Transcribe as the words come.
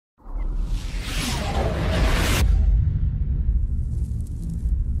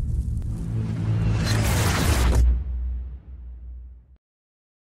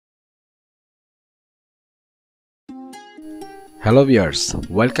Hello viewers,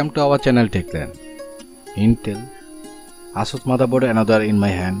 welcome to our channel TechLane. Intel Asus motherboard another in my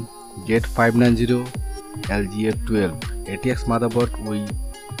hand, Z590 LGA12 ATX motherboard with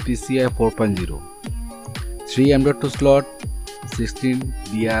PCIe 4.0, 3 M.2 slot, 16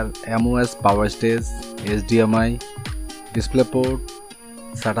 DrMOS power stage, HDMI, DisplayPort,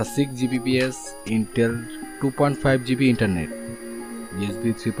 SATA 6 Gbps, Intel 2.5 GB internet,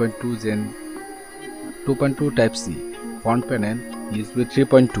 USB 3.2 Gen 2.2 Type-C, front panel USB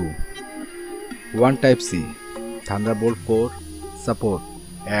 3.2, 1 Type-C, Thunderbolt 4 support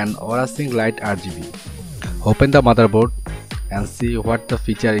and Aura Sync RGB. Open the motherboard and see what the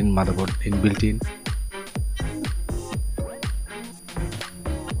feature in motherboard in built-in.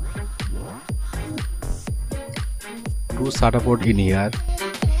 Two SATA port in here.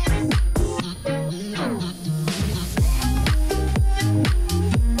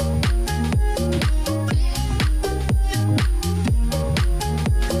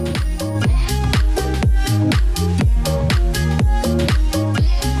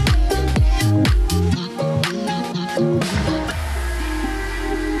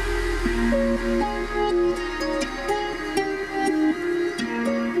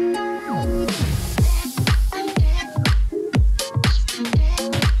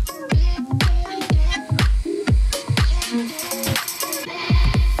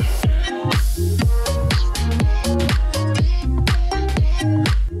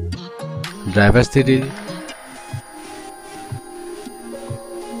 Driver CD,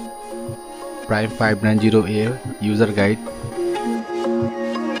 Prime 590A user guide,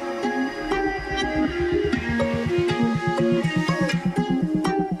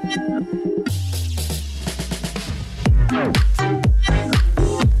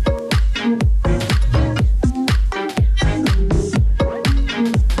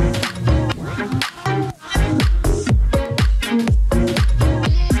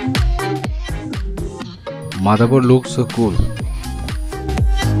 motherboard looks so cool.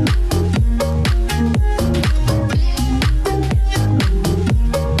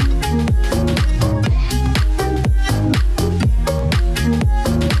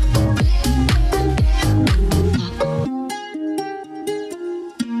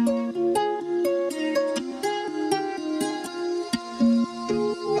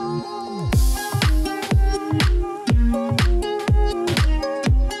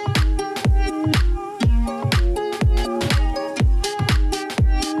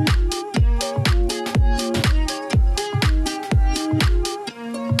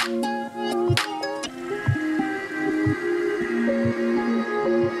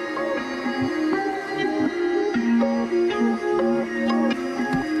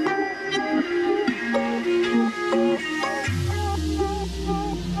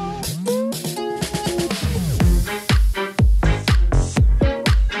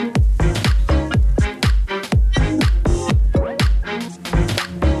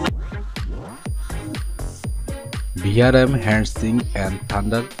 VRM handsync and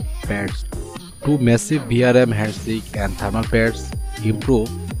thunder pads. Two massive VRM handsync and thermal pads improve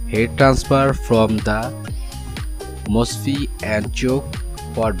heat transfer from the MOSFET and choke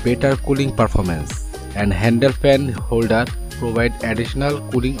for better cooling performance, and handle fan holder provide additional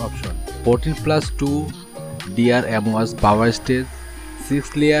cooling option. 14+2 DrMOS power stage,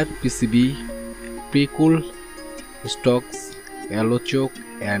 6-layer PCB, pre-cool stocks, yellow choke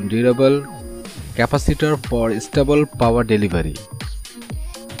and durable capacitor for stable power delivery.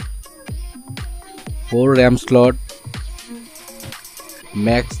 4 RAM slot,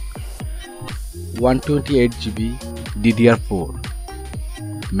 max 128 GB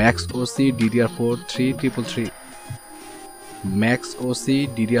DDR4, max OC DDR4 3333, max OC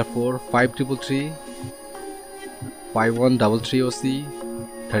DDR4 5333, 5133 OC,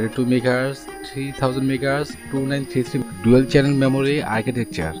 32 MHz, 3000 MHz, 2933, dual channel memory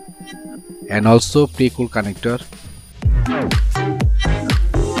architecture, and also pre-cool connector.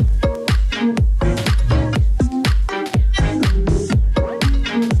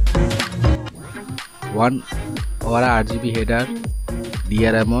 One Aura RGB header,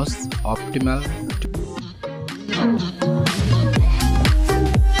 DrMOS optimal.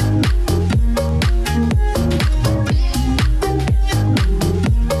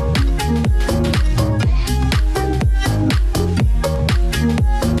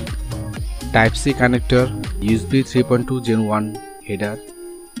 Type-C connector, USB 3.2 Gen 1 header,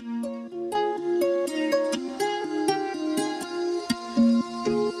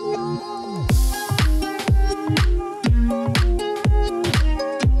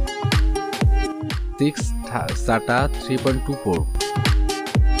 SATA 3.2 port,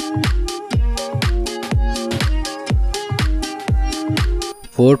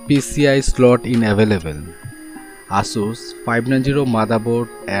 4 PCIe slot in available. Asus 590 motherboard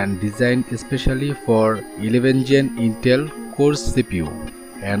and designed especially for 11th Gen Intel Core CPU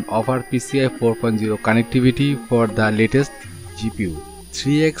and offer PCIe 4.0 connectivity for the latest GPU.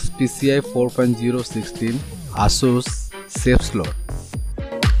 3x PCIe 4.0 16 Asus safe slot.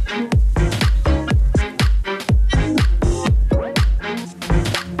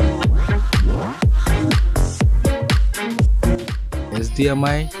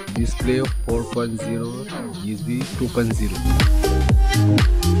 HDMI display 4.0 USB 2.0.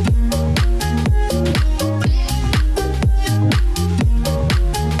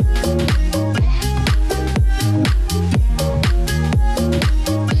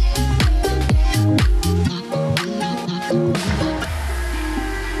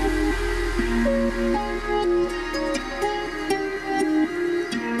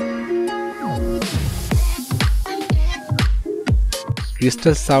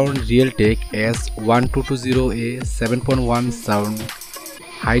 Crystal Sound Realtek S1220 A 7.1 sound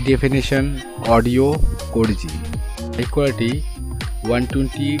high definition audio Core G. High quality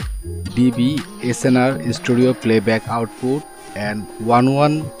 120 dB SNR stereo playback output and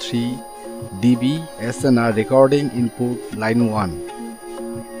 113 dB SNR recording input line 1.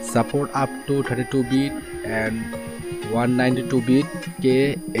 Support up to 32-bit and 192-bit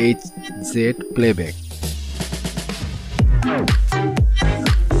KHZ playback.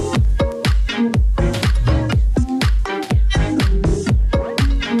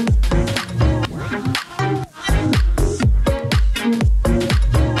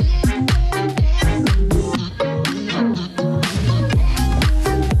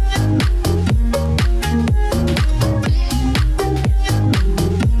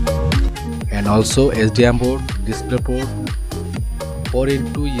 And also HDMI board, DisplayPort 4x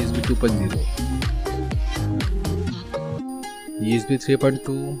USB 2.0, USB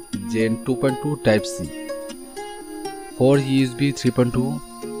 3.2 Gen 2.2 Type C, 4 USB 3.2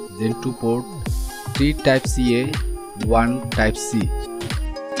 Gen 2 port, 3 Type C A, 1 Type C.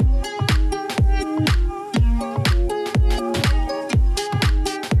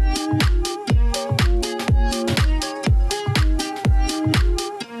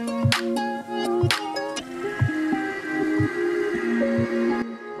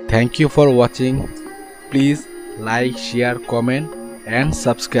 Thank you for watching. Please like, share, comment and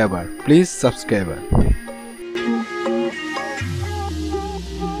subscribe. Please subscribe. Let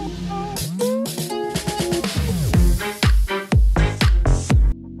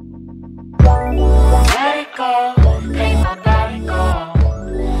it go, make my body go,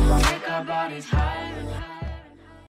 make our bodies higher and higher.